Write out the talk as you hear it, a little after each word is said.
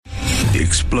The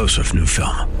explosive new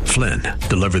film, Flynn,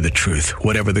 deliver the truth,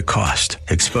 whatever the cost,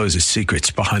 exposes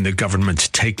secrets behind the government's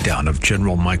takedown of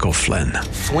General Michael Flynn.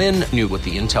 Flynn knew what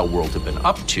the intel world had been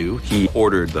up to. He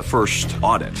ordered the first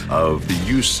audit of the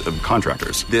use of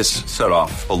contractors. This set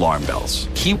off alarm bells.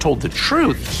 He told the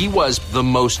truth. He was the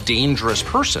most dangerous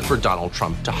person for Donald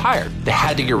Trump to hire. They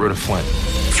had to get rid of Flynn.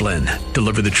 Flynn,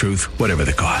 deliver the truth, whatever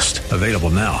the cost. Available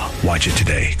now. Watch it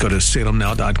today. Go to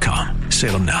salemnow.com.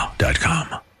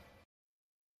 salemnow.com.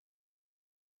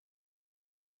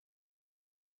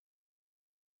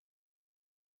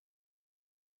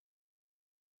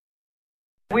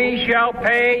 We shall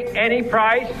pay any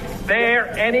price, bear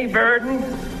any burden,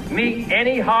 meet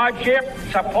any hardship,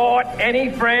 support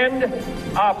any friend,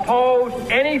 oppose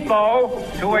any foe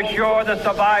to assure the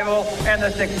survival and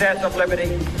the success of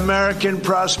liberty. American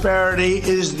prosperity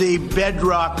is the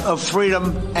bedrock of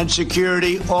freedom and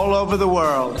security all over the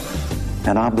world.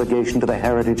 An obligation to the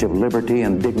heritage of liberty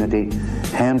and dignity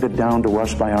handed down to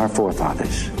us by our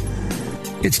forefathers.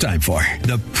 It's time for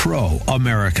the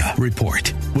Pro-America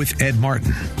Report with Ed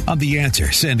Martin on The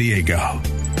Answer San Diego.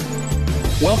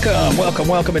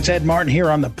 Welcome. It's Ed Martin here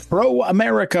on the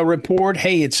Pro-America Report.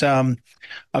 Hey, it's a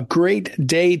great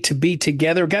day to be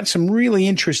together. Got some really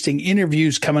interesting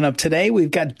interviews coming up today. We've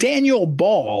got Daniel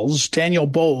Bowles.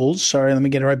 Sorry, let me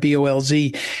get it right.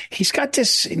 B-O-L-Z. He's got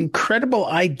this incredible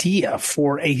idea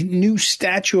for a new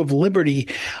Statue of Liberty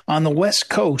on the West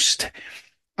Coast.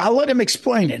 I'll let him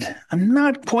explain it. I'm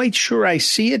not quite sure I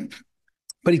see it,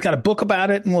 but he's got a book about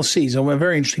it, and we'll see. He's a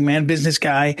very interesting man, business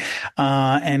guy,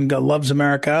 and loves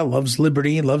America, loves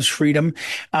liberty, loves freedom.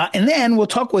 And then we'll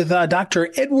talk with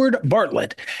Dr. Edward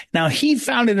Bartlett. Now, he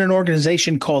founded an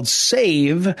organization called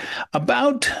SAVE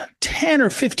about 10 or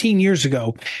 15 years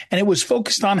ago, and it was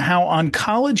focused on how on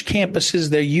college campuses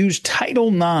they use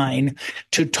Title IX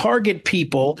to target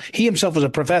people. He himself was a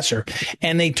professor,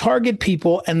 and they target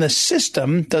people, and the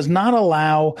system does not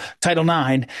allow Title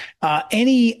IX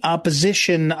any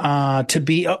opposition to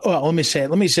be, let me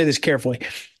say this carefully.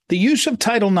 The use of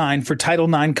Title IX for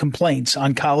Title IX complaints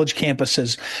on college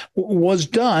campuses was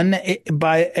done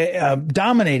by,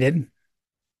 dominated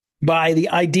by the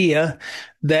idea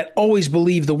that always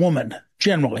believe the woman.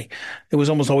 Generally, it was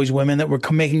almost always women that were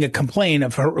making a complaint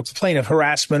of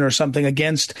harassment or something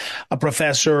against a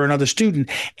professor or another student.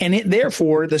 And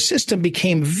therefore, the system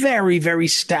became very, very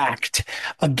stacked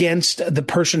against the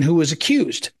person who was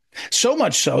accused. So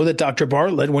much so that Dr.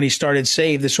 Bartlett, when he started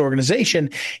SAVE, this organization,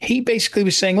 he basically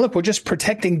was saying, look, we're just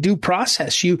protecting due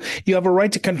process. You have a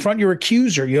right to confront your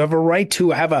accuser. You have a right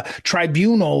to have a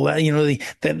tribunal,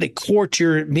 the court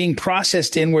you're being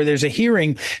processed in where there's a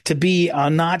hearing to be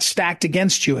not stacked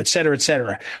against you, et cetera, et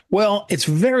cetera. Well, it's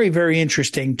very, very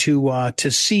interesting to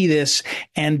see this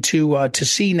and to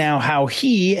see now how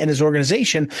he and his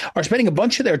organization are spending a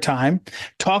bunch of their time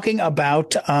talking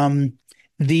about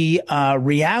the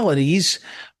realities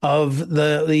of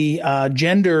the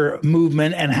gender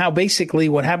movement and how basically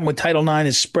what happened with Title IX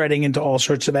is spreading into all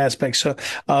sorts of aspects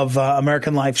of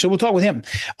American life. So we'll talk with him.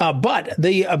 But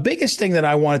the biggest thing that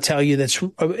I want to tell you that's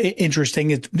interesting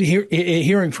is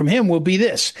hearing from him will be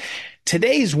this.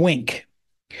 Today's wink.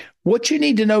 What you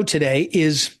need to know today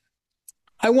is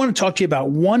I want to talk to you about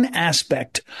one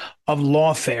aspect of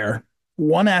lawfare.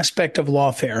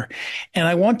 And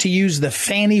I want to use the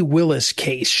Fani Willis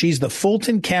case. She's the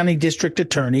Fulton County District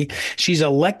Attorney. She's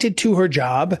elected to her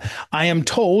job. I am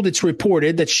told, it's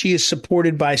reported, that she is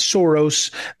supported by Soros,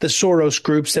 the Soros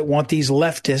groups that want these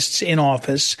leftists in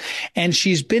office. And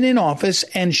she's been in office,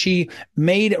 and she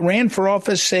ran for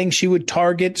office saying she would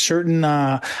target certain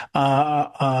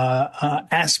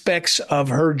aspects of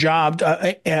her job.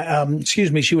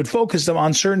 She would focus them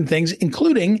on certain things,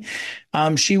 including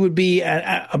she would be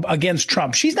against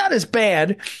Trump. She's not as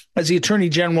bad as the Attorney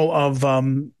General of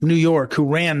New York, who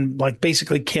ran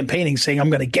basically campaigning saying, I'm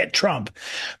going to get Trump.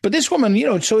 But this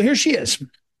woman, so here she is.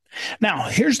 Now,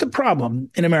 here's the problem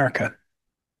in America.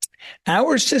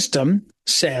 Our system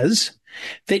says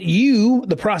that you,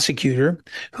 the prosecutor,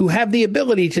 who have the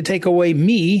ability to take away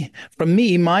from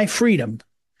me, my freedom,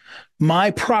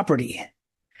 my property,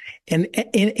 and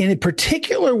in a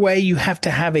particular way, you have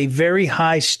to have a very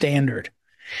high standard.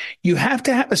 You have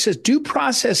to have, due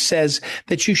process says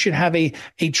that you should have a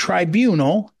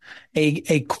tribunal,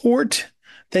 a court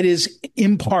that is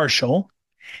impartial,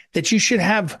 that you should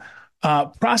have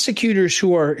prosecutors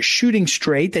who are shooting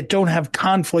straight, that don't have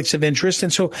conflicts of interest.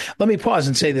 And so let me pause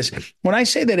and say this. When I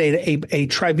say that a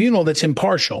tribunal that's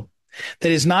impartial,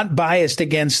 that is not biased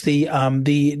against the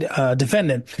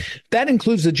defendant, that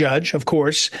includes the judge, of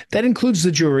course. That includes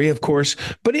the jury, of course.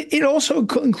 But it also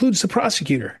includes the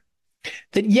prosecutor.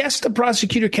 that yes, the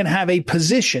prosecutor can have a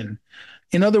position.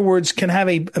 In other words, can have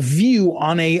a view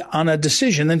on a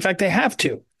decision. In fact, they have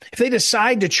to. If they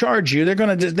decide to charge you,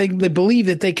 they believe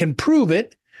that they can prove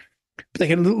it. They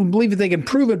can believe that they can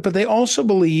prove it, but they also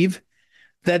believe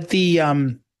that the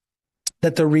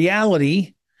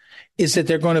reality is that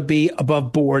they're going to be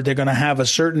above board. They're going to have a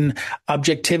certain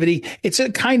objectivity. It's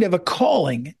a kind of a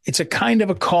calling.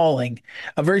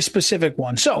 A very specific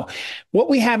one. So what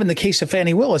we have in the case of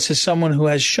Fani Willis is someone who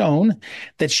has shown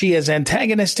that she is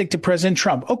antagonistic to President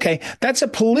Trump. Okay, that's a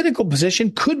political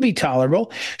position, could be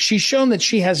tolerable. She's shown that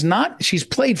she's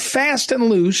played fast and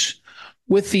loose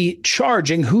with the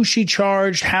charging, who she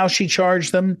charged, how she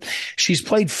charged them. She's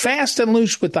played fast and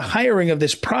loose with the hiring of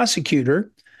this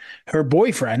prosecutor, her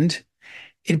boyfriend.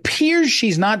 It appears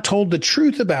she's not told the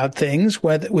truth about things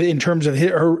in terms of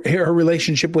her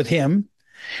relationship with him.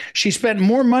 She spent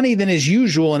more money than is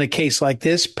usual in a case like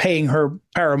this, paying her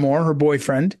paramour, her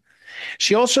boyfriend.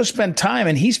 She also spent time,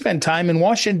 and he spent time in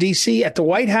Washington, D.C., at the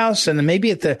White House, and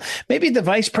maybe at the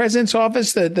vice president's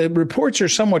office. The reports are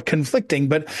somewhat conflicting,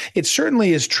 but it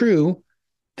certainly is true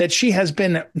that she has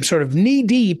been sort of knee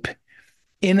deep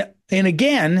in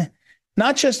again,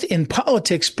 not just in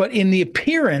politics, but in the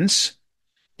appearance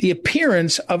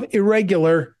of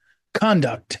irregular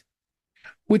conduct,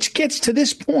 which gets to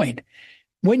this point.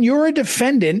 When you're a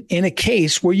defendant in a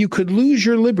case where you could lose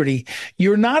your liberty,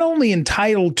 you're not only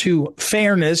entitled to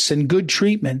fairness and good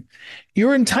treatment,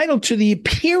 you're entitled to the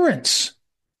appearance.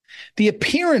 The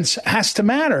appearance has to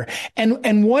matter.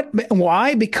 And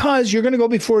why? Because you're going to go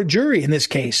before a jury in this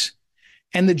case.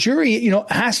 And the jury,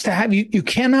 has to have you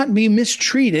cannot be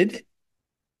mistreated.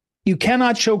 You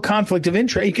cannot show conflict of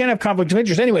interest. You can't have conflict of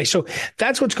interest anyway. So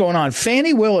that's what's going on.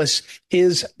 Fani Willis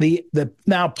is the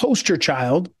now poster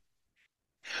child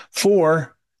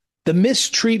for the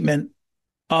mistreatment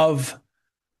of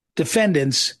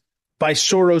defendants by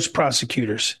Soros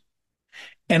prosecutors.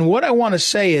 And what I want to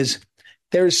say is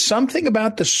there's something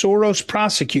about the Soros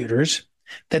prosecutors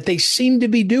that they seem to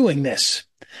be doing this.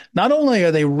 Not only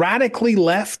are they radically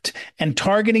left and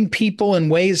targeting people in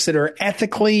ways that are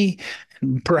ethically,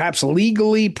 perhaps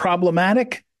legally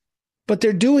problematic, but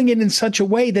they're doing it in such a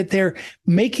way that they're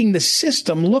making the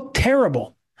system look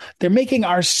terrible. They're making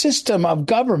our system of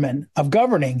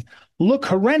governing look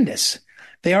horrendous.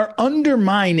 They are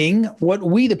undermining what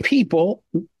we, the people,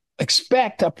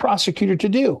 expect a prosecutor to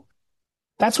do.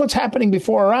 That's what's happening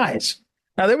before our eyes.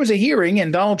 Now, there was a hearing,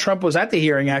 and Donald Trump was at the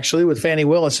hearing, actually, with Fani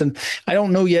Willis, and I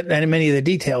don't know yet many of the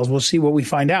details. We'll see what we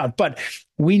find out. But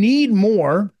we need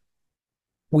more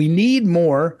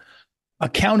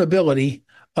accountability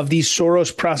of these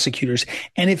Soros prosecutors.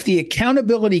 And if the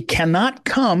accountability cannot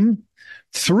come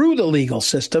through the legal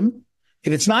system,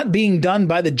 if it's not being done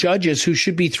by the judges who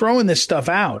should be throwing this stuff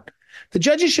out, the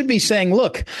judges should be saying,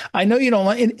 look, I know you don't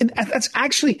like, and that's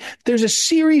actually, there's a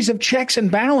series of checks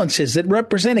and balances that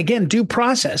represent, again, due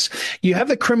process. You have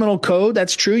the criminal code.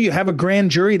 That's true. You have a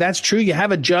grand jury. That's true. You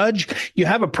have a judge. You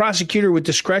have a prosecutor with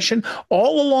discretion.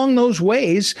 All along those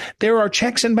ways, there are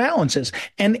checks and balances.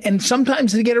 And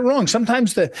sometimes they get it wrong.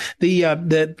 Sometimes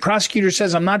the prosecutor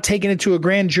says, I'm not taking it to a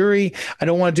grand jury. I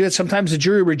don't want to do it. Sometimes the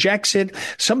jury rejects it.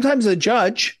 Sometimes the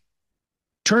judge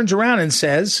turns around and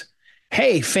says,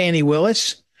 hey, Fani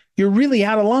Willis, you're really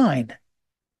out of line.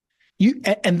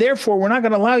 And therefore, we're not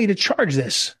going to allow you to charge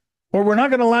this, or we're not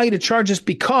going to allow you to charge this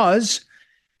because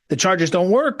the charges don't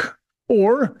work,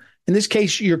 or in this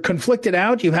case, you're conflicted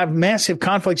out. You have massive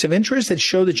conflicts of interest that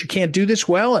show that you can't do this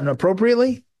well and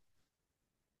appropriately.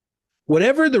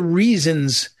 Whatever the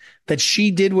reasons that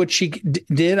she did what she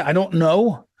did, I don't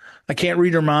know. I can't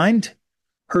read her mind.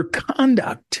 Her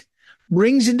conduct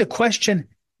brings into question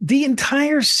the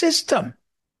entire system.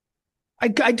 I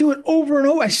do it over and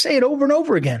over. I say it over and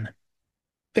over again.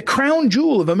 The crown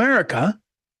jewel of America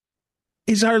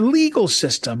is our legal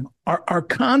system, our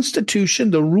Constitution,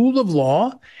 the rule of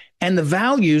law, and the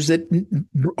values that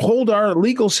hold our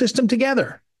legal system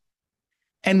together.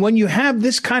 And when you have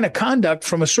this kind of conduct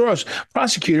from a Soros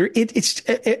prosecutor, it's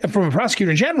from a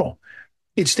prosecutor in general,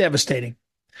 it's devastating.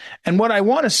 And what I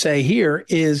want to say here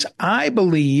is I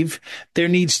believe there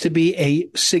needs to be a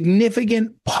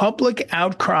significant public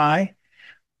outcry,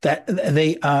 that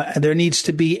there needs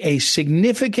to be a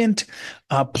significant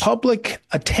public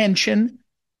attention.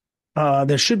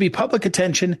 There should be public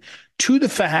attention to the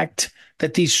fact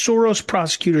that these Soros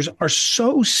prosecutors are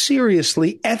so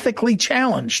seriously ethically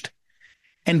challenged.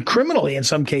 and criminally in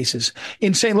some cases.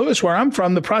 In St. Louis, where I'm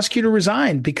from, the prosecutor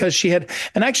resigned because she had,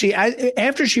 and actually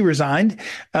after she resigned,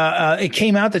 it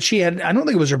came out that she had, I don't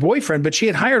think it was her boyfriend, but she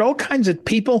had hired all kinds of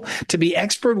people to be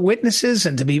expert witnesses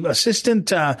and to be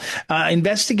assistant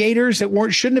investigators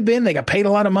that shouldn't have been. They got paid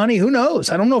a lot of money. Who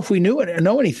knows? I don't know if we know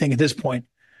anything at this point.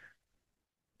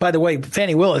 By the way,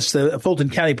 Fani Willis, the Fulton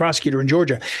County prosecutor in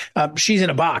Georgia, she's in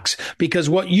a box because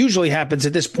what usually happens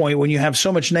at this point when you have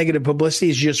so much negative publicity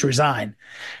is you just resign.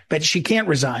 But she can't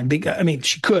resign. I mean,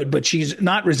 she could, but she's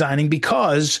not resigning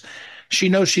because she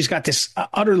knows she's got this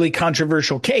utterly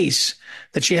controversial case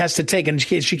that she has to take, and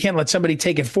she can't let somebody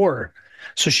take it for her.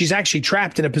 So she's actually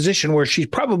trapped in a position where she's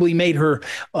probably made her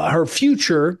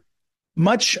future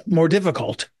much more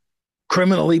difficult.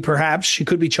 Criminally, perhaps she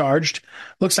could be charged.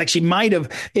 Looks like she might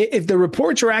have, if the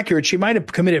reports are accurate, she might have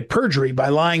committed perjury by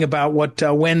lying about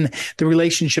when the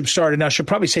relationship started. Now, she'll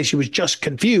probably say she was just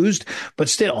confused, but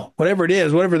still, whatever it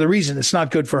is, whatever the reason, it's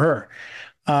not good for her.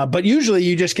 But usually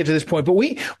you just get to this point. But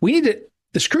we need to,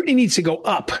 the scrutiny needs to go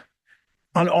up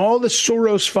on all the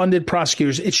Soros-funded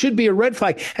prosecutors. It should be a red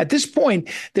flag. At this point,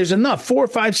 there's enough, 4,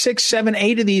 5, 6, 7,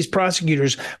 8 of these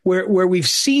prosecutors where we've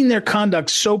seen their conduct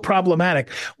so problematic.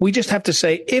 We just have to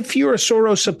say, if you're a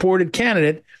Soros-supported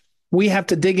candidate, we have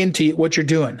to dig into what you're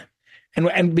doing.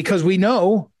 And because we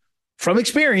know from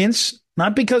experience,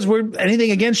 not because we're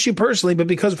anything against you personally, but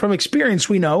because from experience,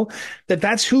 we know that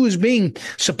that's who is being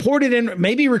supported and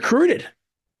maybe recruited.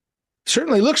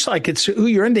 Certainly looks like it's who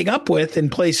you're ending up with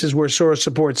in places where Soros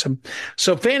supports him.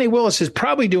 So Fani Willis is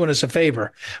probably doing us a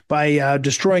favor by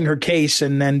destroying her case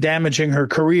and then damaging her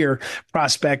career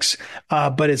prospects.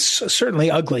 But it's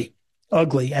certainly ugly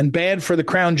and bad for the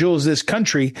crown jewels of this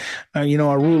country.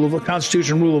 Our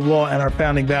Constitution, rule of law, and our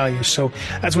founding values. So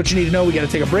that's what you need to know. We got to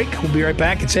take a break. We'll be right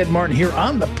back. It's Ed Martin here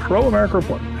on the Pro America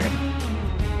Report.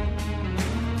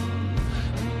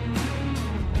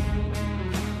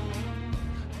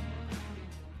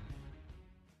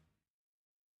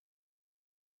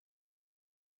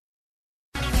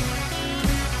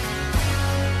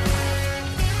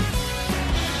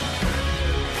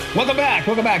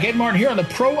 Welcome back. Ed Martin here on the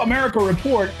Pro America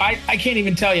Report. I can't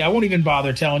even tell you. I won't even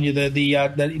bother telling you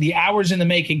the hours in the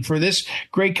making for this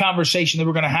great conversation that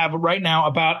we're going to have right now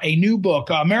about a new book,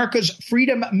 America's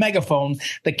Freedom Megaphone,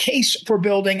 The Case for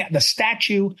Building the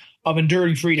Statue of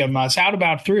Enduring Freedom. It's out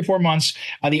about 3 or 4 months.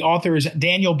 The author is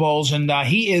Daniel Bowles, and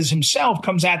he is himself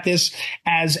comes at this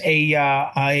as a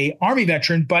Army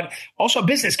veteran, but also a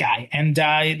business guy, and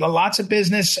lots of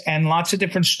business and lots of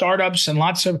different startups and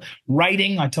lots of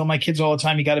writing. I tell my kids all the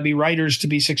time, you got to be writers to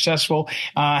be successful.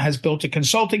 Has built a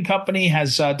consulting company,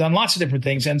 has done lots of different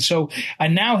things, and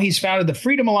now he's founded the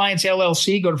Freedom Alliance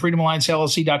LLC. Go to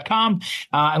freedomalliancellc.com.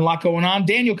 And a lot going on.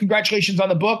 Daniel, congratulations on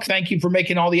the book. Thank you for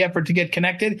making all the effort to get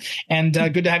connected. And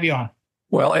good to have you on.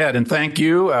 Well, Ed, and thank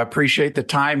you. I appreciate the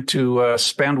time to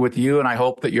spend with you, and I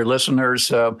hope that your listeners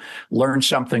learn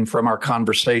something from our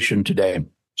conversation today.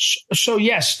 So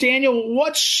yes, Daniel,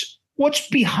 what's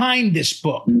behind this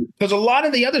book? Because a lot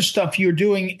of the other stuff you're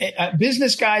doing,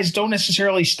 business guys don't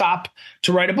necessarily stop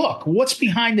to write a book. What's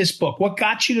behind this book? What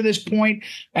got you to this point,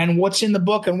 and what's in the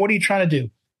book, and what are you trying to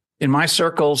do? In my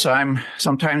circles, I'm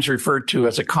sometimes referred to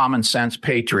as a common sense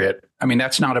patriot. I mean,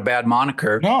 that's not a bad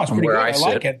moniker. No, it's pretty good.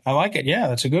 I like it. Yeah,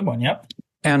 that's a good one. Yep.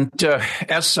 And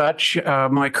as such,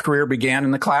 my career began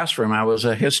in the classroom. I was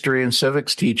a history and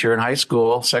civics teacher in high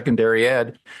school, secondary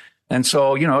ed. And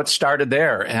so, it started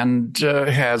there and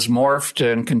has morphed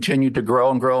and continued to grow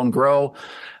and grow and grow.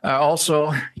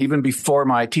 Also, even before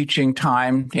my teaching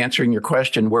time, answering your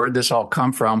question, where did this all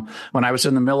come from? When I was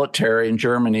in the military in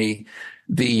Germany,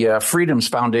 the Freedoms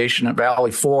Foundation at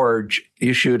Valley Forge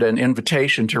issued an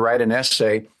invitation to write an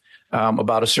essay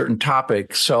about a certain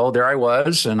topic. So there I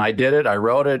was, and I did it. I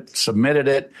wrote it, submitted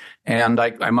it, and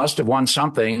I must have won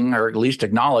something, or at least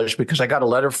acknowledged, because I got a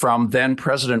letter from then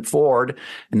President Ford,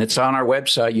 and it's on our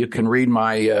website. You can read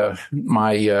my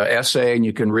essay, and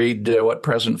you can read what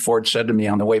President Ford said to me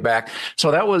on the way back.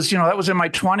 So that was in my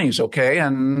 20s, okay,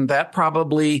 and that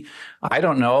probably, I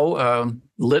don't know,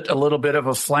 lit a little bit of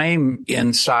a flame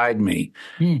inside me.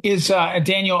 Is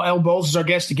Daniel L. Bowles is our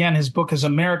guest again. His book is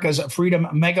America's Freedom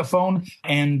Megaphone,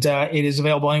 and it is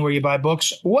available anywhere you buy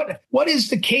books. What is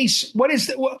the case? What is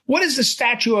the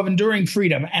Statue of Enduring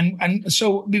Freedom? And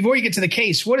so before you get to the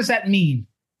case, what does that mean?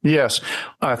 Yes,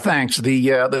 thanks.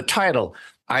 The title.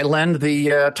 I lend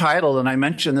the title, and I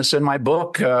mentioned this in my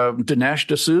book, Dinesh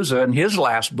D'Souza, in his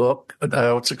last book,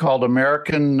 what's it called,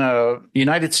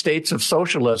 United States of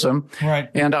Socialism. Right.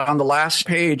 And on the last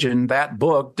page in that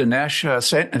book,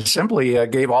 Dinesh simply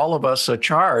gave all of us a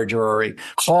charge or a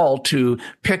call to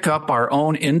pick up our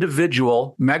own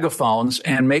individual megaphones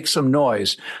and make some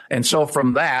noise. And so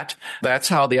from that's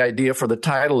how the idea for the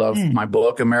title of my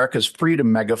book, America's Freedom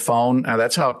Megaphone,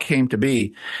 that's how it came to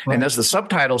be. Right. And as the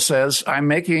subtitle says,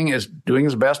 I'm doing as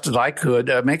best as I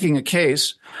could, making a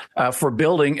case for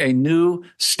building a new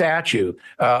statue,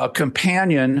 a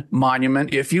companion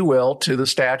monument, if you will, to the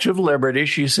Statue of Liberty.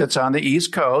 She sits on the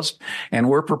East Coast, and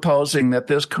we're proposing that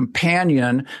this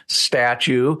companion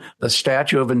statue, the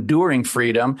Statue of Enduring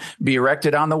Freedom, be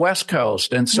erected on the West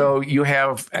Coast. And so you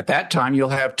have, at that time, you'll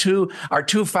have our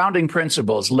two founding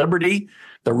principles, liberty,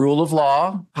 the rule of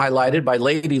law, highlighted by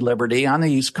Lady Liberty on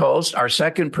the East Coast. Our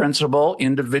second principle,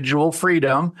 individual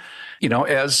freedom,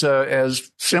 as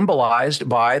symbolized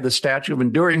by the Statue of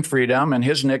Enduring Freedom, and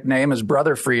his nickname is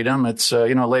Brother Freedom. It's,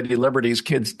 Lady Liberty's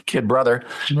kid brother.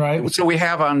 Right. So we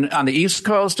have on the East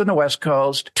Coast and the West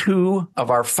Coast, two of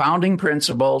our founding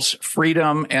principles,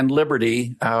 freedom and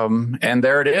liberty. And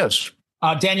there it is.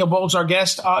 Daniel Bolles, our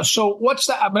guest. So what's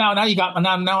that? Now you got,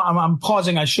 now I'm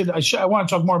pausing. I want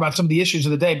to talk more about some of the issues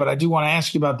of the day, but I do want to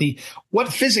ask you about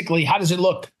what physically, how does it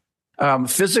look?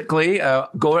 Physically,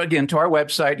 go again to our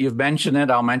website. You've mentioned it.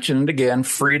 I'll mention it again.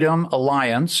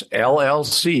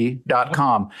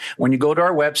 freedomallyancellc.com. When you go to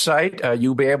our website,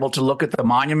 you'll be able to look at the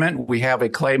monument. We have a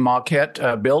clay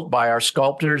maquette built by our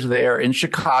sculptors there in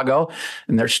Chicago,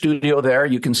 in their studio there.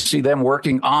 You can see them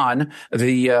working on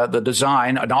the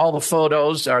design, and all the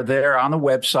photos are there on the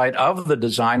website of the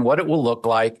design, what it will look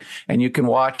like, and you can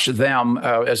watch them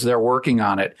as they're working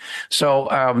on it. So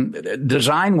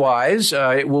design-wise,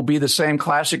 it will be the same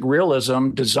classic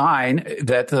realism design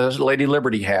that the Lady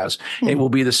Liberty has. It will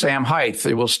be the same height.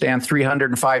 It will stand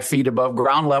 305 feet above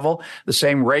ground level, the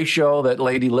same ratio that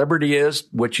Lady Liberty is,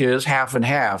 which is half and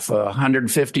half,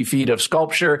 150 feet of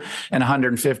sculpture and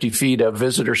 150 feet of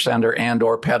visitor center and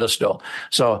or pedestal.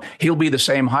 So he'll be the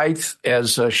same height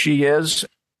as she is.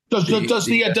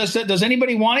 Does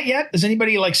anybody want it yet? Has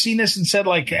anybody seen this and said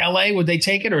LA, would they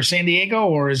take it, or San Diego,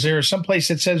 or is there some place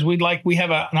that says we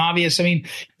have an obvious? I mean,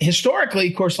 historically,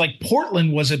 of course,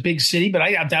 Portland was a big city, but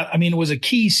I doubt. I mean, it was a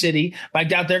key city, but I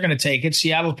doubt they're going to take it.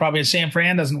 Seattle probably, San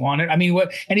Fran doesn't want it. I mean,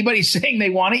 anybody saying they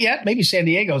want it yet? Maybe San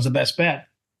Diego is the best bet.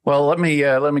 Well, let me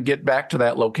get back to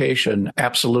that location.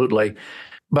 Absolutely.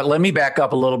 But let me back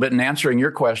up a little bit in answering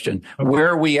your question. Okay. Where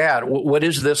are we at? What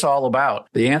is this all about?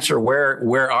 The answer,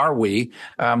 where are we?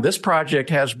 This project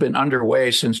has been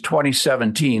underway since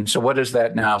 2017. So what is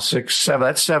that now? 6, 7,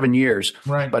 that's 7 years.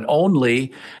 Right. But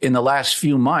only in the last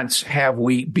few months have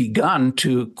we begun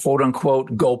to, quote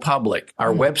unquote, go public.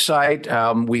 Our website,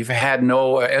 we've had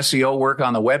no SEO work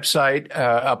on the website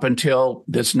up until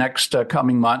this next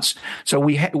coming months. So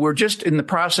we're just in the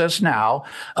process now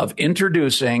of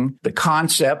introducing the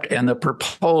concept and the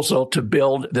proposal to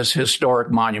build this historic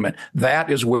monument.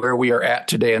 That is where we are at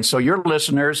today. And so your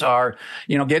listeners are,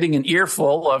 getting an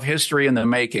earful of history in the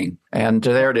making. And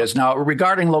there it is. Now,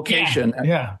 regarding location.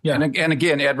 Yeah. And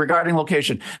again, Ed, regarding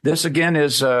location, this again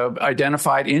is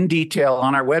identified in detail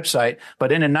on our website.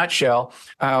 But in a nutshell,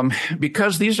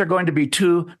 because these are going to be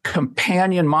two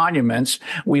companion monuments,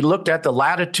 we looked at the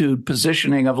latitude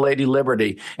positioning of Lady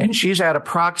Liberty, and she's at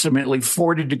approximately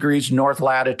 40 degrees north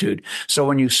latitude.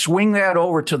 So when you swing that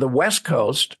over to the West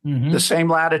Coast, the same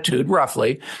latitude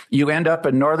roughly, you end up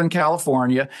in Northern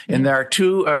California, and there are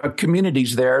two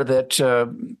communities there that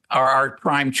are our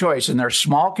prime choice. And they're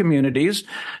small communities,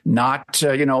 not,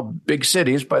 big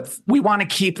cities, but we want to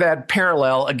keep that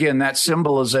parallel, again, that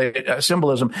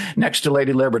symbolism next to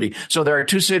Lady Liberty. So there are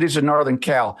two cities in Northern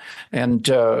Cal, and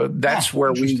that's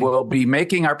where we will be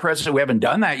making our presentation. We haven't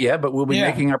done that yet, but we'll be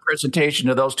making our presentation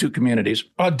to those two communities.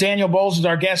 Daniel Bolles is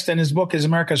our guest, and his book is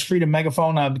America's Freedom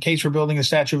Megaphone, the case for building the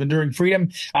Statue of Enduring Freedom,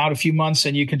 out a few months,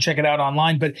 and you can check it out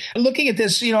online. But looking at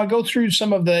this, I go through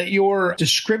some of your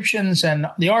descriptions and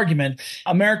the argument,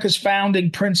 America's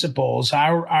founding principles,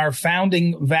 our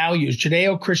founding values,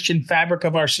 Judeo-Christian fabric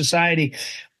of our society.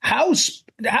 How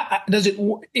does it?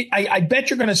 I bet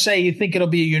you're going to say you think it'll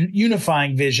be a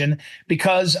unifying vision,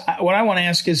 because what I want to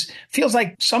ask is, feels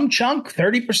like some chunk,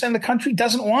 30% of the country,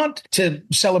 doesn't want to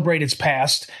celebrate its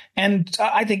past, and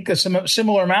I think a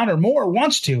similar amount or more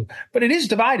wants to, but it is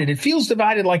divided. It feels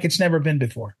divided like it's never been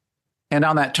before. And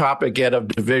on that topic, Ed, of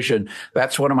division,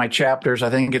 that's one of my chapters. I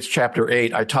think it's chapter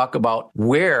 8. I talk about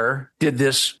where did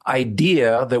this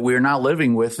idea that we're now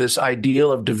living with, this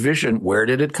ideal of division, where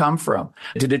did it come from?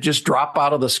 Did it just drop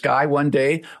out of the sky one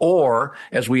day? Or,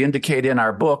 as we indicate in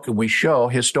our book, we show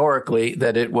historically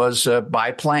that it was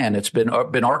by plan. It's been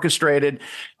orchestrated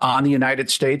on the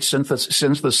United States since the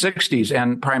 60s.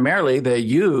 And primarily they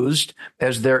used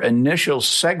as their initial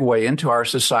segue into our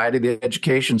society, the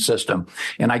education system.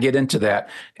 And I get into that.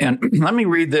 And let me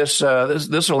read this.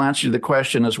 This will answer the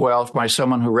question as well by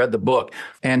someone who read the book.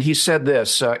 And he said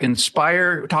this,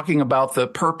 talking about the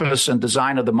purpose and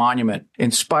design of the monument,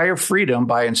 inspire freedom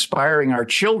by inspiring our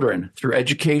children through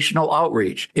educational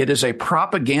outreach. It is a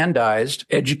propagandized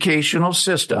educational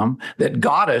system that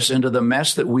got us into the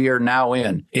mess that we are now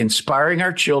in. Inspiring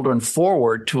our children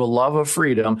forward to a love of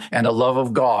freedom and a love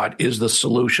of God is the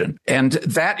solution. And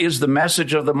that is the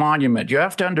message of the monument. You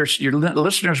have to your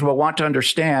listeners will want to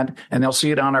understand, and they'll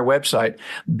see it on our website.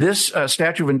 This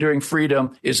Statue of Enduring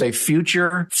Freedom is a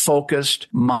future-focused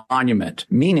monument,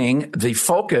 meaning the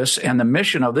focus and the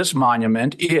mission of this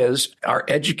monument is our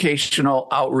educational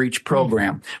outreach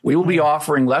program. We will be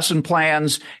offering lesson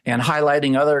plans and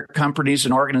highlighting other companies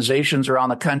and organizations around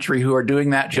the country who are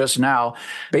doing that just now,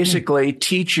 basically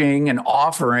teaching and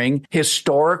offering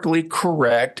historically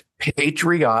correct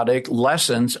patriotic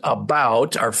lessons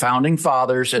about our founding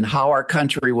fathers and how our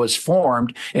country was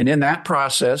formed. And in that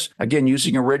process, again,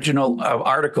 using original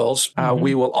articles,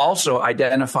 we will also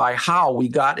identify how we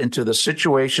got into the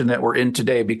situation that we're in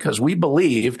today, because we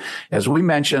believe, as we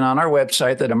mentioned on our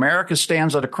website, that America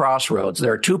stands at a crossroads.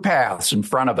 There are two paths in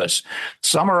front of us.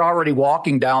 Some are already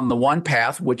walking down the one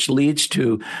path, which leads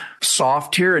to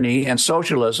soft tyranny and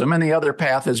socialism, and the other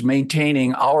path is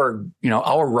maintaining our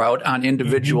route on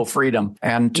individual freedom.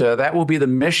 And that will be the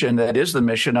mission, that is the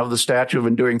mission of the Statue of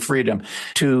Enduring Freedom,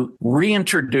 to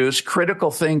reintroduce critical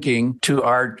thinking to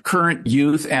our current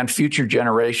youth and future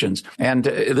generations. And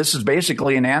this is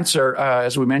basically an answer,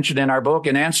 as we mentioned in our book,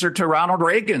 an answer to Ronald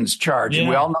Reagan's charge. Yeah. And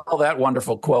we all know that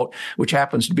wonderful quote, which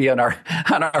happens to be on our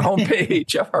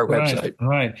homepage of our website.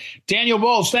 Right. Daniel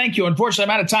Bowles, thank you. Unfortunately,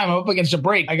 I'm out of time. I'm up against a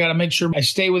break. I got to make sure I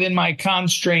stay within my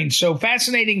constraints. So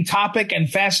fascinating topic, and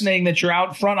fascinating that you're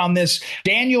out front on this.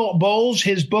 Daniel Bowles,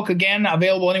 his book, again,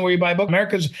 available anywhere you buy a book,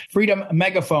 America's Freedom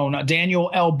Megaphone,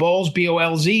 Daniel L. Bowles,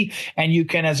 B-O-L-Z. And you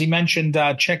can, as he mentioned,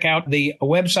 check out the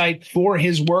website for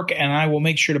his work. And I will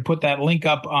make sure to put that link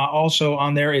up also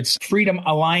on there. It's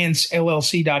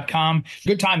freedomalliancellc.com.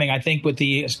 Good timing, I think, with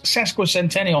the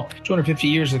sesquicentennial, 250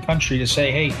 years of the country, to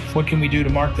say, hey, what can we do to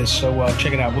mark this? So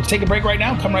check it out. We'll take a break right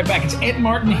now. Come right back. It's Ed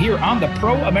Martin here on the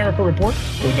Pro America Report.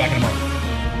 We'll be back in a moment.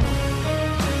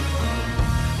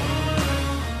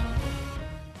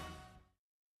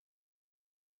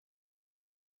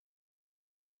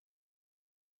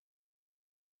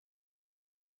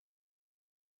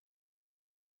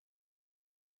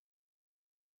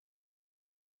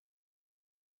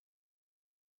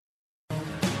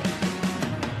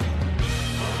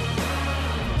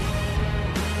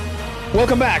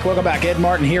 Welcome back. Ed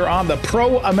Martin here on the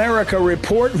Pro America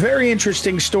Report. Very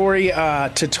interesting story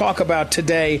to talk about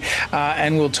today,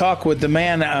 and we'll talk with the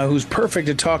man who's perfect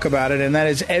to talk about it, and that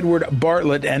is Edward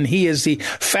Bartlett, and he is the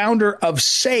founder of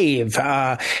SAVE.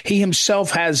 He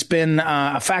himself has been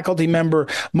a faculty member,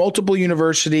 multiple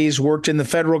universities, worked in the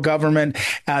federal government.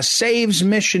 SAVE's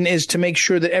mission is to make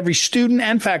sure that every student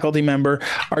and faculty member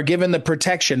are given the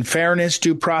protection, fairness,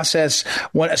 due process,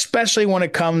 especially when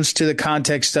it comes to the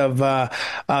context of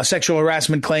sexual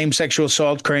harassment claims, sexual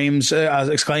assault claims.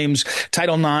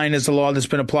 Title IX is the law that's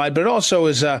been applied, but it also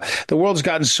is the world has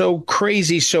gotten so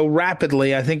crazy so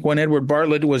rapidly. I think when Edward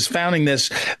Bartlett was founding this,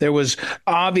 there was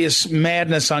obvious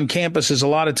madness on campuses a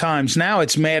lot of times. Now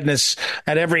it's madness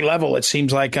at every level, it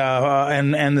seems like,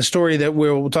 and the story that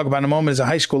we'll talk about in a moment is a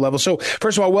high school level. So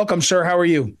first of all, welcome, sir. How are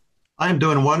you? I'm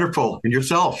doing wonderful. And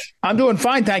yourself? I'm doing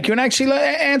fine, thank you. And actually,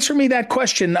 answer me that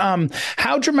question.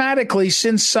 How dramatically,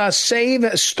 since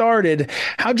SAVE started,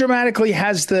 how dramatically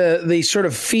has the sort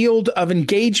of field of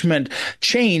engagement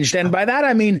changed? And by that,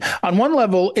 I mean, on one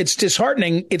level, it's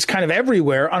disheartening. It's kind of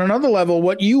everywhere. On another level,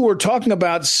 what you were talking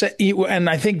about, and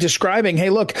I think describing,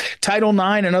 hey, look, Title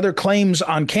IX and other claims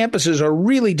on campuses are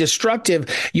really destructive.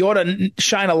 You ought to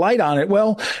shine a light on it.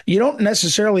 Well, you don't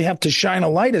necessarily have to shine a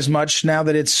light as much now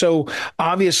that it's so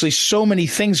obviously so many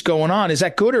things going on. Is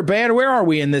that good or bad? Where are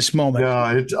we in this moment?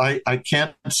 Yeah, I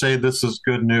can't say this is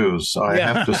good news. I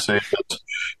have to say that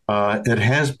it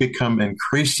has become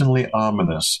increasingly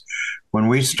ominous. When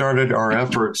we started our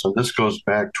efforts, and this goes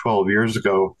back 12 years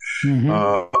ago,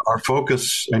 our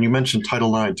focus, and you mentioned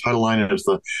Title IX. Title IX is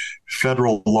the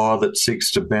federal law that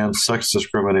seeks to ban sex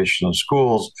discrimination in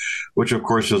schools, which, of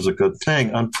course, is a good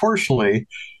thing. Unfortunately,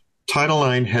 Title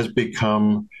IX has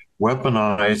become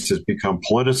weaponized, has become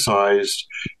politicized,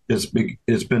 is being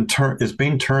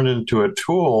turned into a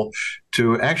tool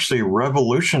to actually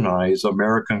revolutionize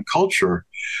American culture.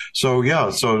 So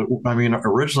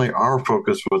originally our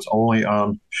focus was only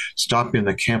on stopping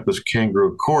the campus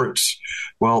kangaroo courts.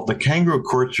 Well, the kangaroo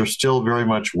courts are still very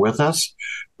much with us,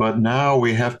 but now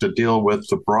we have to deal with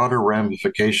the broader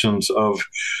ramifications of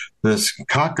this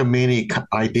cockamamie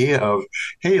idea of,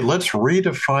 hey, let's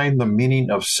redefine the meaning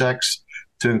of sex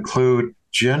to include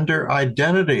gender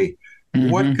identity.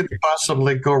 What could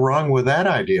possibly go wrong with that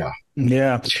idea?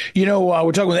 Yeah.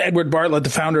 We're talking with Edward Bartlett, the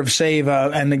founder of SAVE.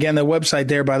 And again, the website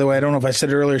there, by the way, I don't know if I said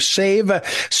it earlier,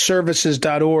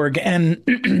 saveservices.org. And,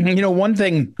 one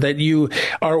thing that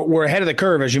were ahead of the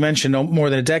curve, as you mentioned, more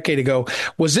than a decade ago,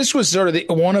 was sort of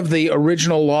one of the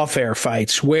original lawfare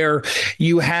fights where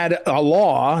you had a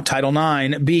law, Title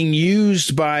IX, being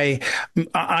used by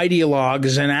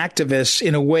ideologues and activists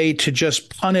in a way to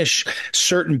just punish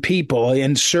certain people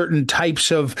and certain types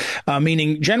of,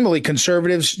 meaning generally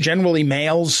conservatives, generally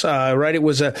males, right?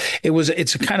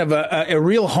 It's a kind of a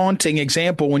real haunting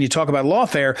example when you talk about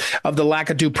lawfare of the lack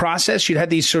of due process. You'd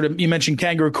had these sort of, you mentioned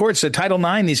kangaroo courts, these Title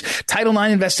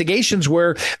IX investigations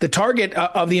where the target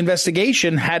of the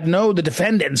investigation the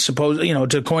defendants,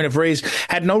 to coin a phrase,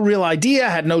 had no real idea,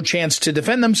 had no chance to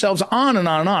defend themselves, on and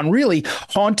on and on. Really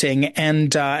haunting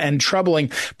and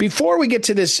troubling. Before we get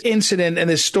to this incident and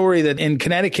this story that in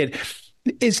Connecticut,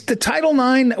 is the Title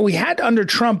IX we had under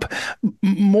Trump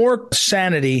more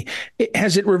sanity?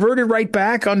 Has it reverted right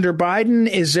back under Biden?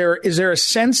 Is there a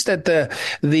sense that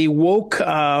the woke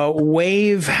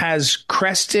wave has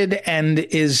crested and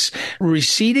is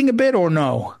receding a bit, or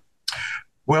no?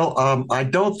 Well, I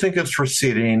don't think it's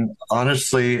receding.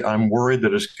 Honestly, I'm worried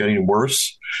that it's getting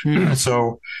worse.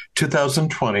 So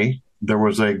 2020, there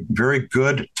was a very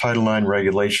good Title IX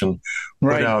regulation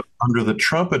put out under the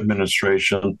Trump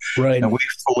administration. Right. And we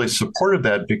fully supported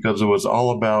that because it was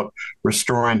all about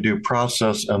restoring due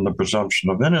process and the presumption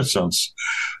of innocence.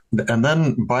 And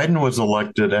then Biden was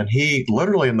elected, and he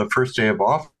literally in the first day of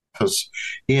office,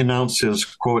 he announced his,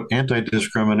 quote,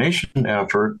 anti-discrimination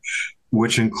effort,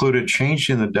 which included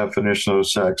changing the definition of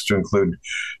sex to include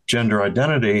gender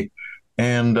identity.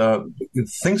 And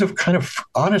things have kind of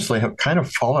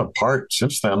fallen apart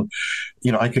since then.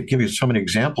 I could give you so many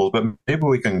examples, but maybe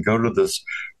we can go to this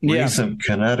recent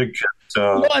Connecticut.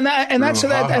 That's one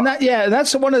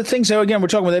of the things. Again, we're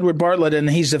talking with Edward Bartlett, and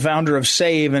he's the founder of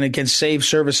SAVE, and again,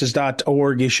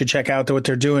 saveservices.org. You should check out what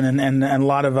they're doing, and a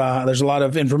lot of there's a lot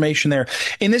of information there.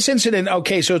 In this incident,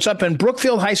 so it's up in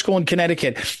Brookfield High School in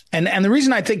Connecticut, and the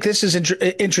reason I think this is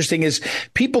interesting is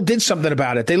people did something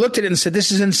about it. They looked at it and said,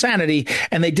 "This is insanity,"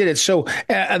 and they did it. So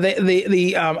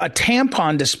a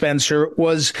tampon dispenser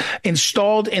was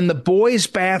installed in the boys'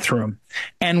 bathroom.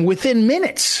 And within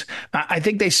minutes, I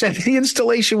think they said the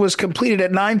installation was completed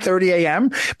at 9:30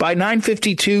 a.m. By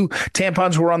 9:52,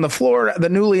 tampons were on the floor. The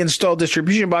newly installed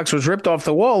distribution box was ripped off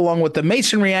the wall along with the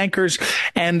masonry anchors,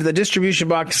 and the distribution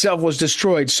box itself was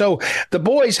destroyed. So the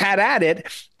boys had at it.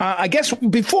 I guess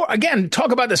before, again,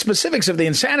 talk about the specifics of the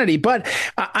insanity, but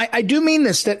I do mean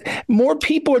this, that more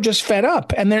people are just fed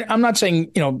up. And I'm not saying,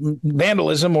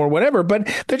 vandalism or whatever,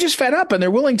 but they're just fed up and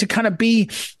they're willing to kind of be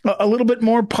a little bit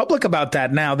more public about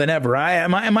that now than ever.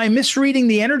 Am I misreading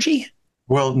the energy?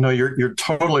 Well, no, you're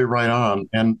totally right on.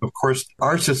 And of course,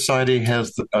 our society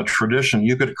has a tradition.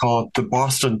 You could call it the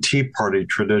Boston Tea Party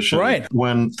tradition. Right.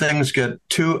 When things get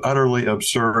too utterly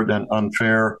absurd and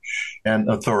unfair and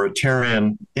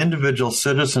authoritarian, individual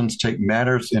citizens take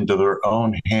matters into their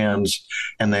own hands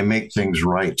and they make things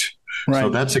right. Right. So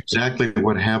that's exactly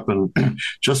what happened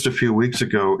just a few weeks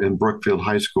ago in Brookfield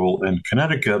High School in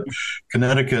Connecticut.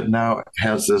 Connecticut now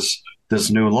has this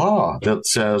new law that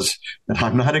says, and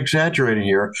I'm not exaggerating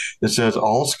here, it says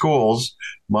all schools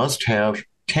must have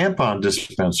tampon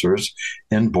dispensers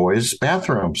in boys'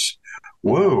 bathrooms.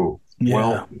 Whoa. Yeah.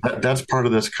 Well, that's part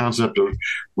of this concept of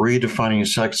redefining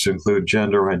sex to include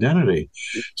gender identity.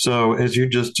 So, as you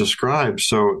just described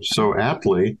so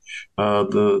aptly,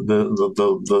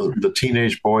 the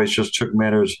teenage boys just took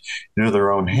matters into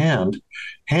their own hands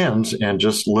and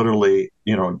just literally,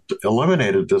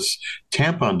 eliminated this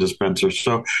tampon dispenser.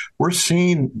 So, we're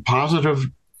seeing positive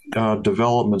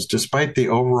developments, despite the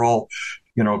overall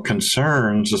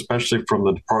concerns, especially from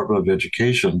the Department of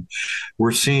Education.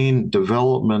 We're seeing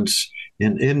developments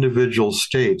in individual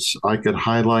states. I could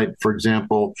highlight, for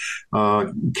example,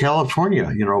 California,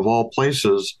 of all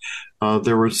places.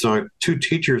 There was 2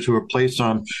 teachers who were placed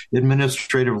on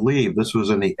administrative leave. This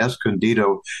was in the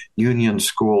Escondido Union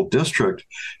School District.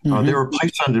 They were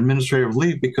placed on administrative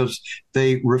leave because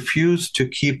they refused to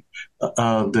keep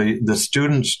the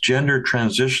students' gender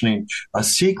transitioning a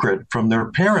secret from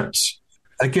their parents.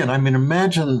 Again,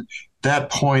 imagine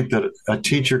that point that a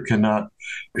teacher cannot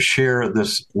share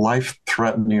this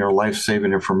life-threatening or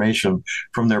life-saving information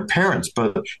from their parents,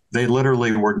 but they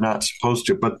literally were not supposed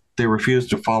to, but they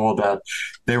refused to follow that.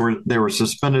 They were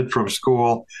suspended from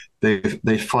school. They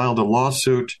filed a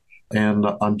lawsuit, and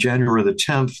on January the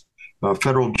 10th, a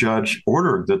federal judge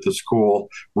ordered that the school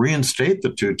reinstate the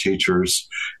 2 teachers,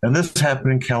 and this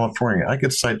happened in California. I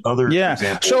could cite other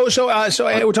examples. So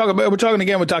we're talking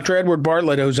again with Dr. Edward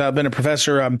Bartlett, who's been a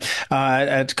professor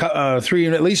at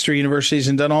least 3 universities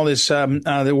and done all this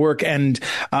the work. And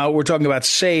we're talking about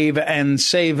SAVE and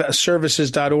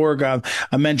SaveServices.org.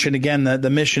 I mentioned again the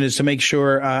mission is to make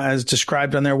sure, as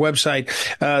described on their website,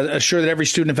 assure that every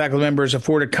student and faculty member is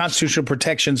afforded constitutional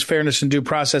protections, fairness, and due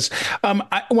process.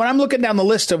 When I'm looking down the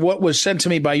list of what was sent to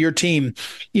me by your team,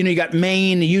 you got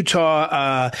Maine,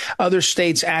 Utah, other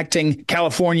states acting,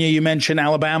 California, you mentioned,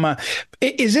 Alabama.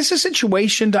 Is this a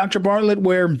situation, Dr. Bartlett,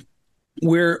 where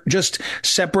we're just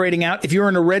separating out? If you're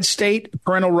in a red state,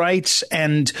 parental rights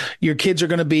and your kids are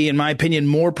going to be, in my opinion,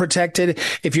 more protected.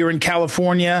 If you're in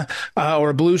California or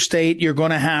a blue state, you're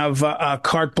going to have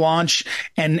carte blanche,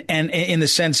 and in the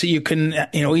sense that you can,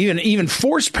 even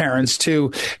force parents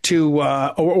to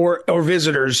or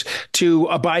visitors to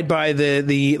abide by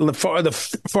the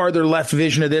farther left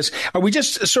vision of this. Are we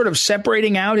just sort of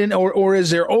separating out, or is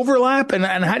there overlap? And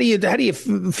how do you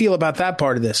feel about that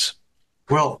part of this?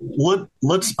 Well,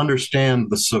 let's understand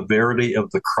the severity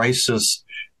of the crisis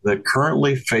that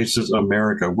currently faces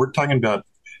America. We're talking about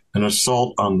an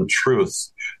assault on the truth.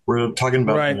 We're talking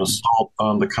about an assault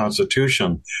on the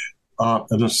Constitution,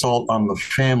 an assault on the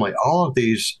family. All of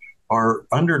these are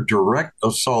under direct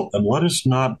assault, and let us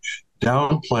not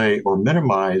downplay or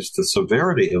minimize the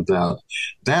severity of that.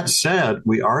 That said,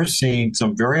 we are seeing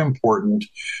some very important,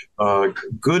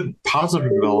 good,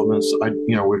 positive developments.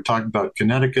 We've talked about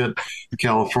Connecticut,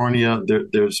 California.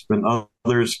 There's been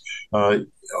others.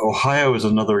 Ohio is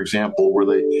another example where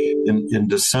in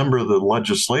December, the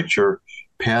legislature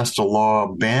passed a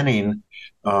law banning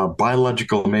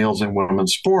biological males in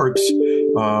women's sports,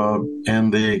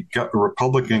 and the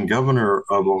Republican governor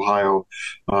of Ohio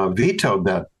vetoed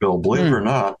that bill, believe it or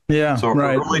not. Yeah, so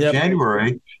early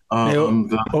January,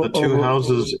 the 2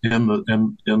 houses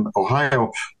in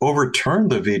Ohio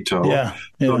overturned the veto.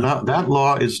 So now that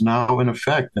law is now in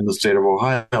effect in the state of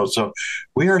Ohio. So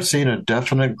we are seeing a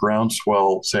definite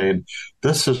groundswell saying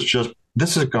this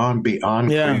has gone beyond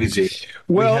crazy.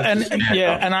 Well,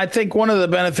 and I think one of the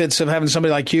benefits of having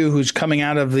somebody like you who's coming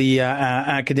out of the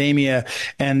academia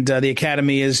and the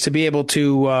academy is to be able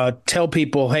to tell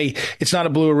people, hey, it's not a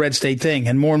blue or red state thing.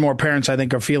 And more parents, I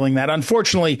think, are feeling that.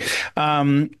 Unfortunately,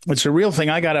 it's a real thing.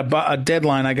 I got a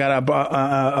deadline. I got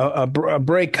a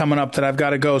break coming up that I've got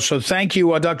to go. So thank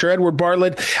you, Dr. Edward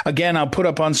Bartlett. Again, I'll put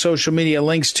up on social media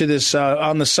links to this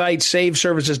on the site,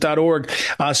 SaveServices.org,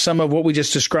 some of what we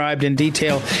just described in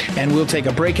detail, and we'll take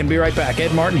a break and be right back.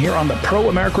 Ed Martin here on the Pro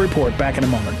America Report. Back in a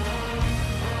moment.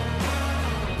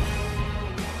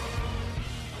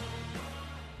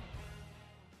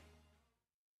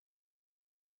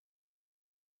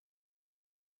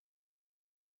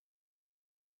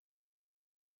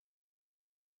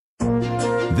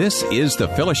 This is the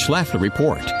Phyllis Schlafly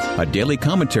Report, a daily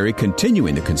commentary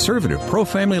continuing the conservative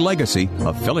pro-family legacy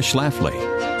of Phyllis Schlafly.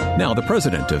 Now, the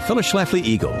president of Phyllis Schlafly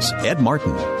Eagles, Ed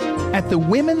Martin. At the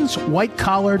Women's White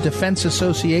Collar Defense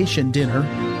Association dinner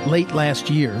late last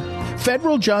year,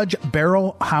 federal judge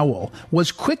Beryl Howell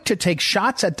was quick to take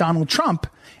shots at Donald Trump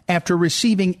after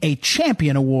receiving a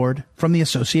champion award from the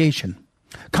association.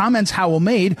 Comments Howell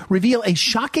made reveal a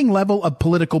shocking level of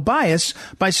political bias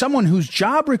by someone whose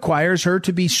job requires her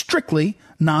to be strictly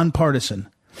nonpartisan.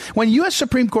 When U.S.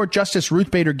 Supreme Court Justice Ruth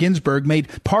Bader Ginsburg made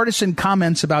partisan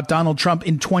comments about Donald Trump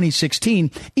in 2016,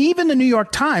 even the New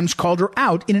York Times called her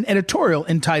out in an editorial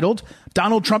entitled,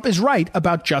 "Donald Trump is right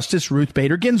about Justice Ruth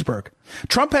Bader Ginsburg."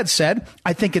 Trump had said,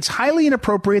 "I think it's highly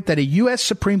inappropriate that a U.S.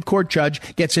 Supreme Court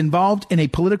judge gets involved in a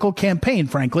political campaign,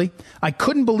 frankly. I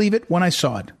couldn't believe it when I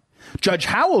saw it." Judge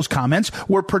Howell's comments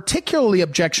were particularly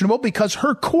objectionable because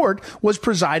her court was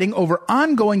presiding over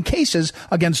ongoing cases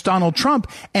against Donald Trump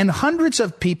and hundreds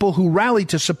of people who rallied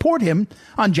to support him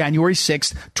on January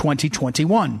 6,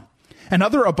 2021.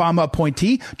 Another Obama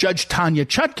appointee, Judge Tanya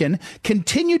Chutkan,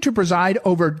 continued to preside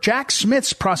over Jack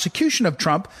Smith's prosecution of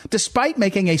Trump despite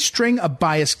making a string of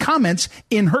biased comments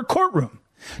in her courtroom.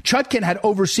 Chutkan had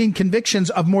overseen convictions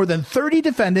of more than 30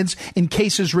 defendants in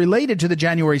cases related to the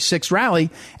January 6th rally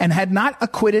and had not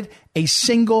acquitted a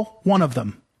single one of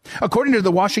them. According to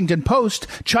the Washington Post,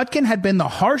 Chutkan had been the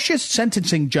harshest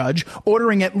sentencing judge,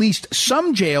 ordering at least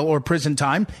some jail or prison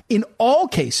time in all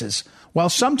cases, while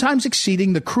sometimes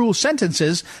exceeding the cruel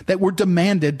sentences that were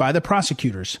demanded by the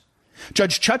prosecutors.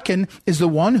 Judge Chutkan is the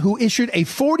one who issued a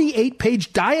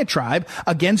 48-page diatribe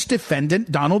against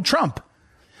defendant Donald Trump.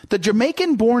 The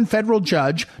Jamaican-born federal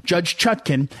judge, Judge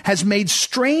Chutkan, has made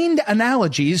strained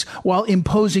analogies while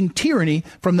imposing tyranny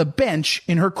from the bench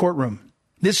in her courtroom.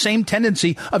 This same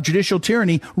tendency of judicial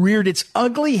tyranny reared its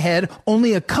ugly head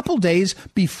only a couple days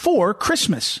before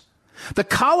Christmas. The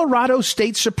Colorado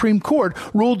State Supreme Court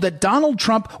ruled that Donald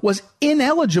Trump was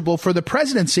ineligible for the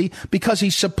presidency because he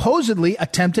supposedly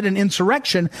attempted an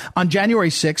insurrection on January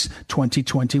 6,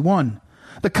 2021.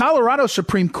 The Colorado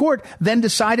Supreme Court then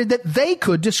decided that they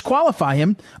could disqualify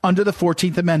him under the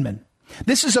 14th Amendment.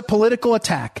 This is a political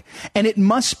attack, and it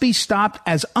must be stopped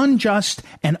as unjust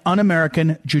and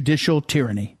un-American judicial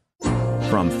tyranny.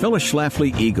 From Phyllis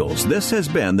Schlafly Eagles, this has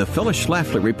been the Phyllis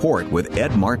Schlafly Report with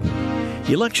Ed Martin.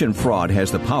 Election fraud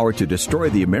has the power to destroy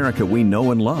the America we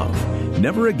know and love.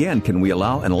 Never again can we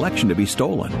allow an election to be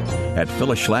stolen. At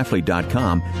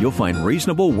phyllisschlafly.com, you'll find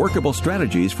reasonable, workable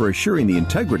strategies for assuring the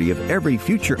integrity of every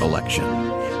future election.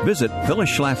 Visit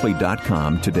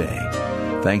phyllisschlafly.com today.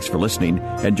 Thanks for listening,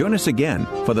 and join us again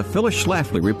for the Phyllis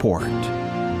Schlafly Report.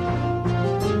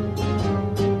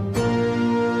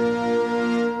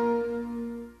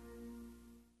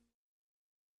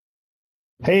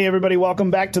 Hey, everybody. Welcome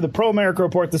back to the Pro America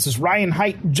Report. This is Ryan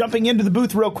Haidt jumping into the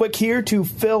booth real quick here to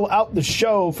fill out the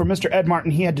show for Mr. Ed Martin.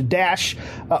 He had to dash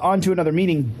onto another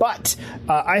meeting, but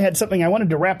I had something I wanted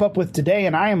to wrap up with today,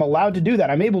 and I am allowed to do that.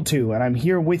 I'm able to, and I'm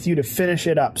here with you to finish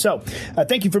it up. So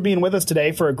thank you for being with us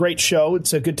today for a great show.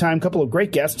 It's a good time. A couple of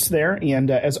great guests there.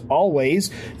 And as always,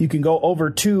 you can go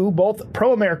over to both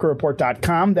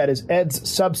proamericareport.com. That is Ed's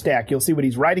Substack. You'll see what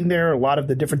he's writing there, a lot of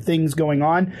the different things going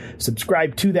on.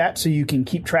 Subscribe to that so you can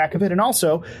keep track of it. And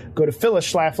also go to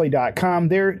phyllisschlafly.com.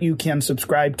 There you can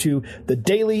subscribe to the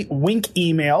daily Wink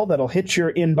email that'll hit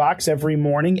your inbox every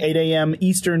morning, 8 a.m.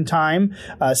 Eastern time,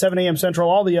 7 a.m. Central,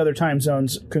 all the other time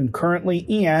zones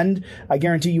concurrently. And I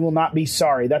guarantee you will not be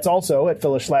sorry. That's also at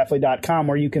phyllisschlafly.com,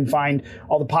 where you can find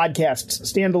all the podcasts,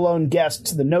 standalone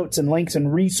guests, the notes and links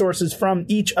and resources from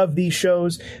each of these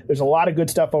shows. There's a lot of good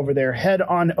stuff over there. Head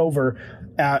on over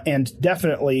and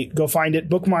definitely go find it,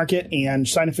 bookmark it, and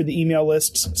sign up for the email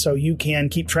lists so you can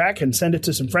keep track and send it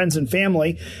to some friends and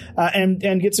family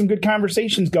and get some good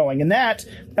conversations going. And that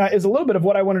is a little bit of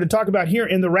what I wanted to talk about here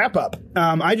in the wrap-up.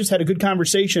 I just had a good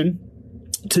conversation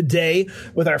today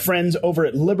with our friends over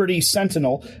at Liberty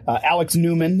Sentinel, Alex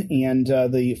Newman and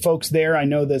the folks there. I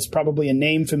know that's probably a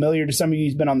name familiar to some of you.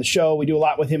 He's been on the show. We do a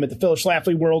lot with him at the Phyllis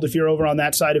Schlafly World if you're over on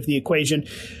that side of the equation.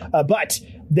 But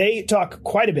they talk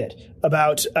quite a bit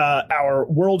about our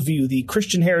worldview, the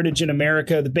Christian heritage in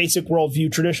America, the basic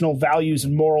worldview, traditional values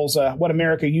and morals, what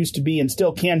America used to be and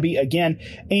still can be again,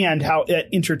 and how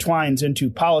it intertwines into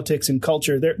politics and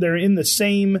culture. They're in the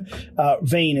same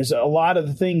vein as a lot of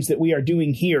the things that we are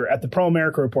doing here at the Pro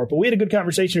America Report. But we had a good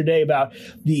conversation today about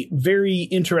the very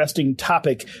interesting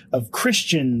topic of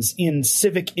Christians in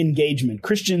civic engagement,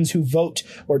 Christians who vote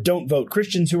or don't vote,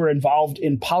 Christians who are involved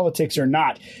in politics or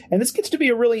not. And this gets to be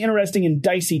a really interesting and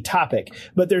dicey topic.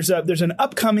 But there's an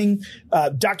upcoming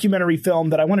documentary film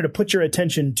that I wanted to put your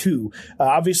attention to.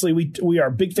 Obviously, we are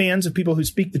big fans of people who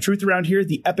speak the truth around here.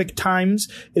 The Epoch Times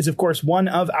is, of course, one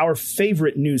of our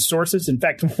favorite news sources. In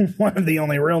fact, one of the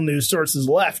only real news sources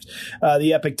left.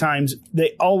 The Epoch Times,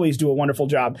 they always do a wonderful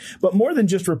job. But more than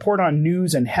just report on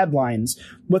news and headlines,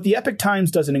 what the Epoch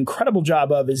Times does an incredible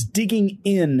job of is digging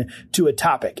in to a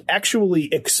topic, actually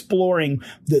exploring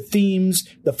the themes,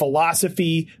 the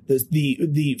philosophy,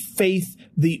 the faith,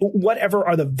 the whatever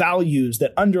are the values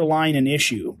that underline an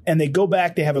issue. And they go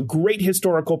back, they have a great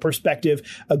historical perspective,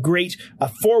 a great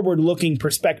forward-looking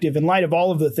perspective in light of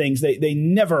all of the things. They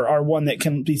never are one that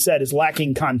can be said is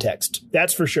lacking context.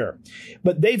 That's for sure.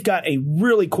 But they've got a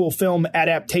really cool film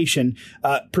adaptation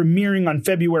premiering on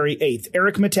February 8th.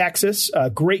 Eric Metaxas,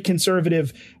 great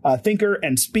conservative thinker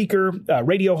and speaker,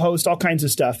 radio host, all kinds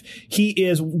of stuff. He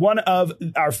is one of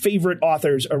our favorite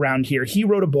authors around here. He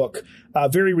wrote a book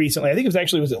very recently. I think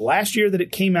was it last year that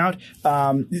it came out?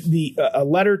 A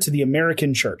letter to the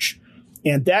American church.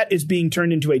 And that is being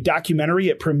turned into a documentary.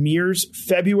 It premieres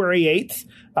February 8th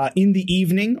in the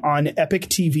evening on Epic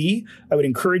TV. I would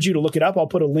encourage you to look it up. I'll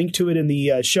put a link to it in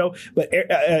the show, but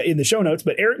in the show notes.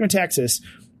 But Eric Metaxas,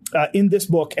 in this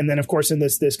book, and then, of course, in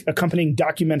this accompanying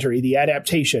documentary, the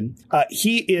adaptation,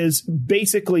 he is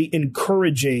basically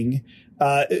encouraging,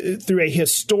 through a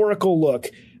historical look,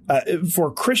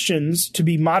 for Christians to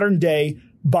be modern-day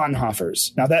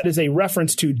Bonhoeffers. Now, that is a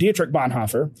reference to Dietrich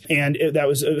Bonhoeffer, and that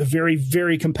was a very,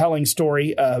 very compelling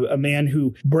story. A man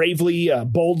who bravely,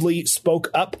 boldly spoke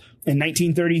up in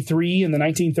 1933, in the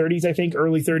 1930s, I think,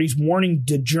 early 30s, warning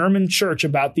the German church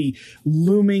about the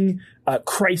looming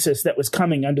crisis that was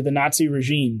coming under the Nazi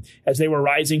regime as they were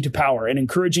rising to power, and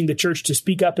encouraging the church to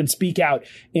speak up and speak out.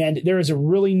 And there is a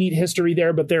really neat history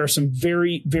there, but there are some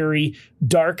very, very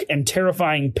dark and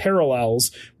terrifying parallels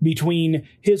between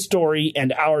his story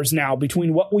and ours now,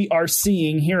 between what we are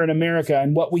seeing here in America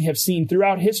and what we have seen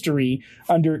throughout history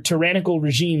under tyrannical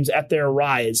regimes at their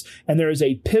rise. And there is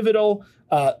a pivotal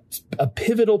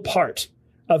part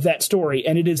of that story,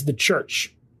 and it is the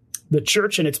church. The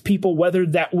church and its people, whether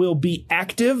that will be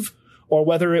active or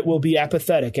whether it will be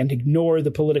apathetic and ignore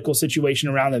the political situation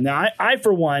around them. Now, I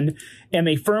for one, am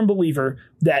a firm believer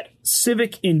that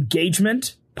civic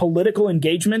engagement, political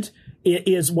engagement,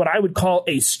 is what I would call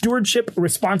a stewardship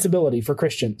responsibility for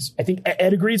Christians. I think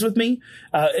Ed agrees with me.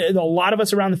 A lot of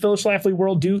us around the Phyllis Schlafly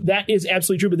world do. That is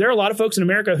absolutely true. But there are a lot of folks in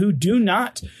America who do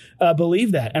not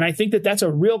believe that. And I think that that's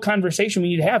a real conversation we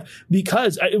need to have,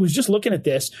 because I was just looking at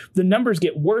this. The numbers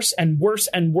get worse and worse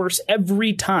and worse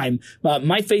every time.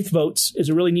 My Faith Votes is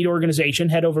a really neat organization.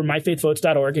 Head over to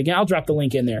myfaithvotes.org. Again, I'll drop the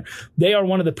link in there. They are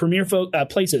one of the premier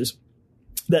places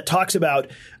that talks about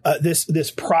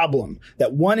this problem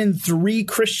that 1 in 3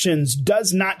 Christians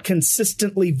does not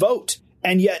consistently vote.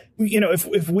 And yet,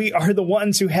 if we are the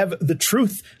ones who have the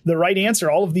truth, the right answer,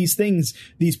 all of these things,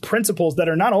 these principles that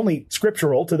are not only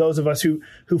scriptural to those of us who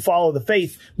follow the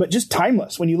faith, but just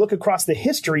timeless. When you look across the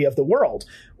history of the world,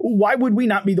 why would we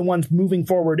not be the ones moving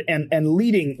forward and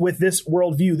leading with this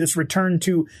worldview, this return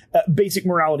to basic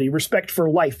morality, respect for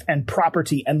life and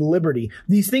property and liberty,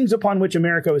 these things upon which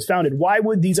America was founded? Why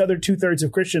would these other 2/3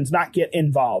 of Christians not get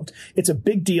involved? It's a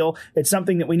big deal. It's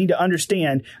something that we need to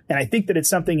understand. And I think that it's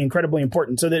something incredibly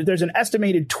important. So there's an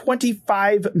estimated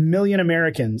 25 million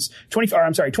Americans,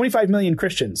 25 million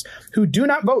Christians who do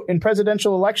not vote in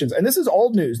presidential elections. And this is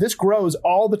old news. This grows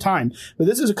all the time, but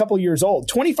this is a couple years old.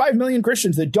 25 million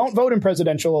Christians that don't vote in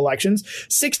presidential elections,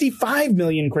 65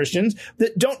 million Christians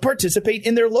that don't participate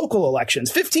in their local elections.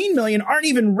 15 million aren't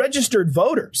even registered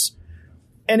voters.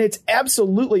 And it's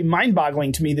absolutely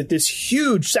mind-boggling to me that this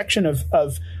huge section of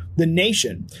the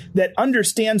nation that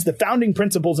understands the founding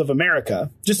principles of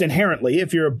America, just inherently,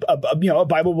 if you're a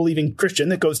Bible-believing Christian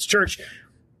that goes to church,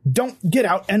 don't get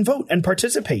out and vote and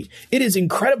participate. It is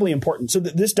incredibly important. So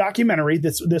this documentary,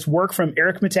 this work from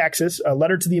Eric Metaxas, A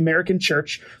Letter to the American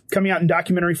Church, coming out in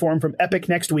documentary form from Epic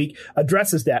next week,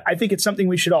 addresses that. I think it's something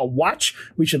we should all watch.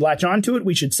 We should latch onto it.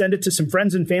 We should send it to some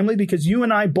friends and family, because you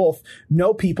and I both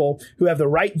know people who have the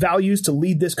right values to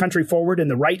lead this country forward in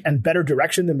the right and better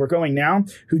direction than we're going now,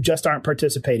 who just aren't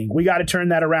participating. We got to turn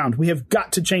that around. We have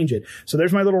got to change it. So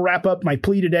there's my little wrap up, my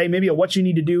plea today, maybe a what you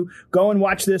need to do. Go and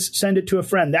watch this. Send it to a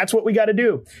friend. That's what we got to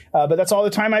do. But that's all the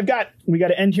time I've got. We got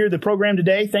to end here the program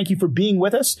today. Thank you for being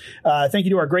with us. Thank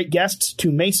you to our great guests,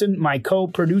 to Mason, my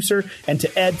co-producer, and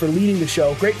to Ed for leading the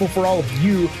show. Grateful for all of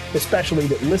you, especially,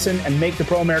 that listen and make the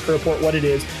Pro America Report what it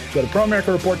is. Go to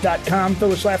proamericareport.com,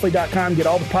 phyllisschlafly.com, get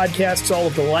all the podcasts, all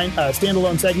of the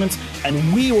standalone segments,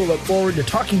 and we will look forward to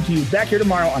talking to you back here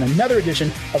tomorrow on another edition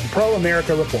of the Pro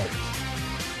America Report.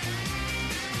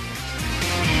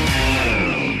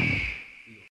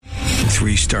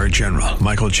 Three-star General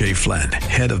Michael J. Flynn,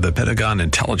 head of the Pentagon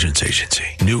Intelligence Agency,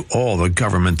 knew all the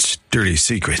government's dirty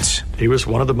secrets. He was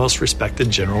one of the most respected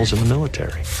generals in the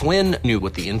military. Flynn knew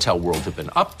what the intel world had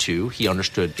been up to. He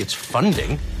understood its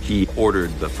funding. He ordered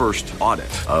the first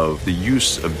audit of the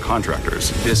use of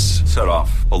contractors. This set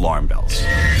off alarm bells.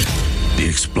 The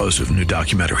explosive new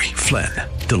documentary, Flynn,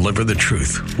 Deliver the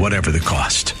Truth, Whatever the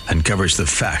Cost, uncovers the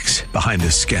facts behind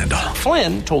this scandal.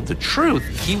 Flynn told the truth.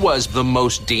 He was the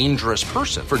most dangerous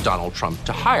person for Donald Trump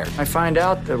to hire. I find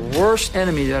out the worst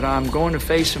enemy that I'm going to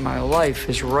face in my life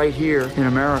is right here in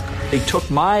America. They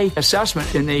took my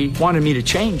assessment and they wanted me to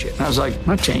change it. And I was like, I'm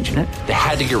not changing it. They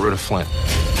had to get rid of Flynn.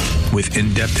 With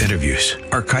in-depth interviews,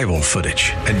 archival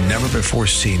footage, and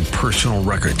never-before-seen personal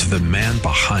records of the man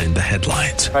behind the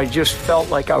headlines. I just felt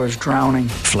like I was drowning.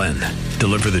 Flynn,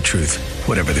 deliver the truth,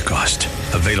 whatever the cost.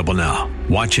 Available now.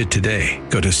 Watch it today.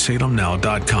 Go to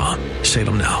salemnow.com.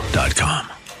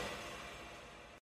 salemnow.com.